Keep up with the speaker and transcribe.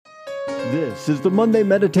This is the Monday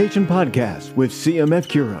Meditation Podcast with CMF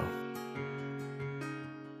Curo.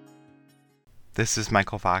 This is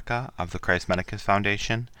Michael Vaca of the Christ Medicus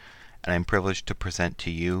Foundation, and I'm privileged to present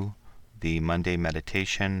to you the Monday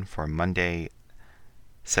Meditation for Monday,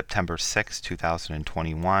 September 6,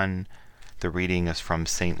 2021. The reading is from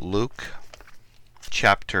St. Luke,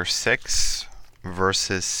 chapter 6,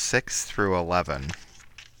 verses 6 through 11.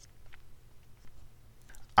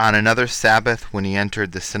 On another Sabbath, when he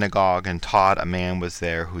entered the synagogue and taught, a man was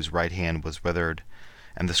there whose right hand was withered.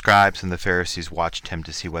 And the scribes and the Pharisees watched him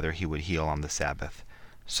to see whether he would heal on the Sabbath,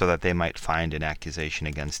 so that they might find an accusation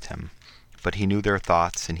against him. But he knew their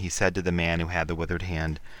thoughts, and he said to the man who had the withered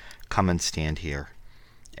hand, "Come and stand here."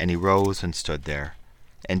 And he rose and stood there.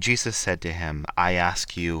 And Jesus said to him, "I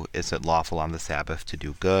ask you, is it lawful on the Sabbath to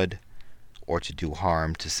do good, or to do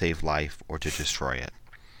harm, to save life, or to destroy it?"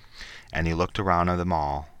 And he looked around on them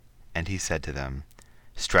all, and he said to them,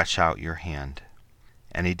 "Stretch out your hand."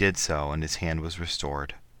 And he did so, and his hand was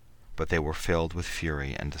restored. But they were filled with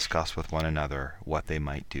fury and discussed with one another what they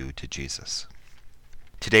might do to Jesus.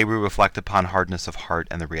 Today we reflect upon hardness of heart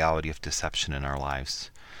and the reality of deception in our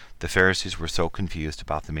lives. The Pharisees were so confused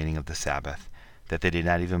about the meaning of the Sabbath that they did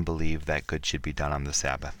not even believe that good should be done on the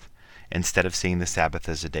Sabbath. Instead of seeing the Sabbath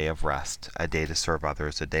as a day of rest, a day to serve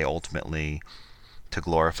others, a day ultimately to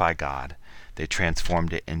glorify God, they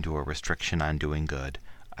transformed it into a restriction on doing good,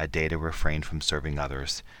 a day to refrain from serving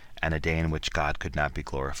others, and a day in which God could not be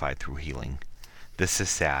glorified through healing. This is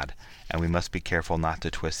sad, and we must be careful not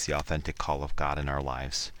to twist the authentic call of God in our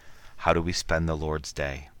lives. How do we spend the Lord's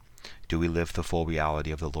Day? Do we live the full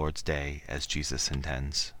reality of the Lord's Day as Jesus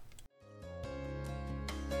intends?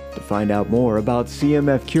 To find out more about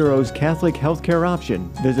CMF Curo's Catholic healthcare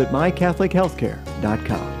option, visit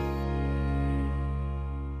mycatholichealthcare.com.